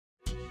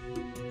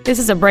This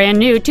is a brand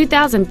new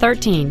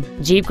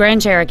 2013 Jeep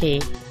Grand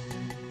Cherokee.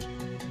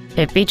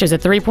 It features a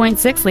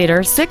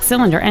 3.6-liter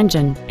six-cylinder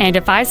engine and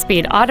a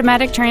 5-speed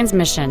automatic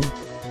transmission.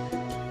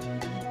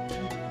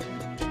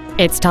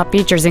 Its top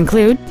features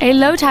include a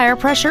low tire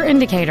pressure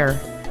indicator,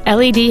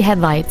 LED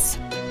headlights,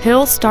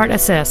 hill start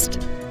assist,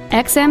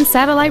 XM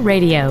satellite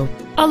radio,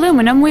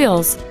 aluminum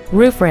wheels,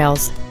 roof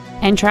rails,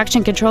 and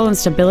traction control and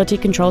stability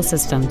control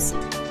systems.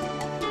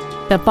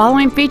 The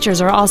following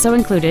features are also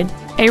included: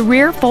 a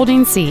rear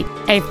folding seat,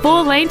 a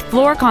full-length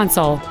floor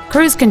console,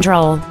 cruise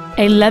control,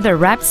 a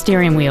leather-wrapped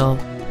steering wheel,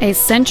 a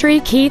Sentry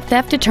key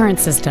theft deterrent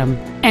system,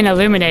 an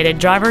illuminated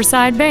driver's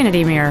side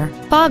vanity mirror,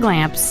 fog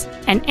lamps,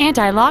 an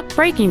anti-lock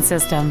braking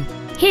system,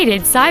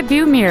 heated side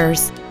view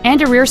mirrors,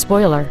 and a rear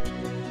spoiler.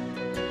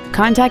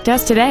 Contact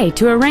us today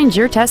to arrange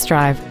your test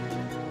drive.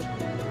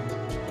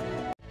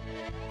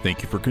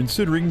 Thank you for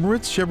considering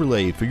Moritz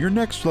Chevrolet for your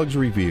next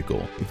luxury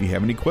vehicle. If you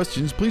have any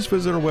questions, please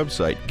visit our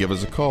website, give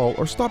us a call,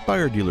 or stop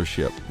by our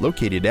dealership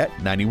located at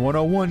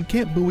 9101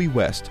 Camp Bowie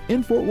West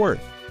in Fort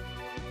Worth.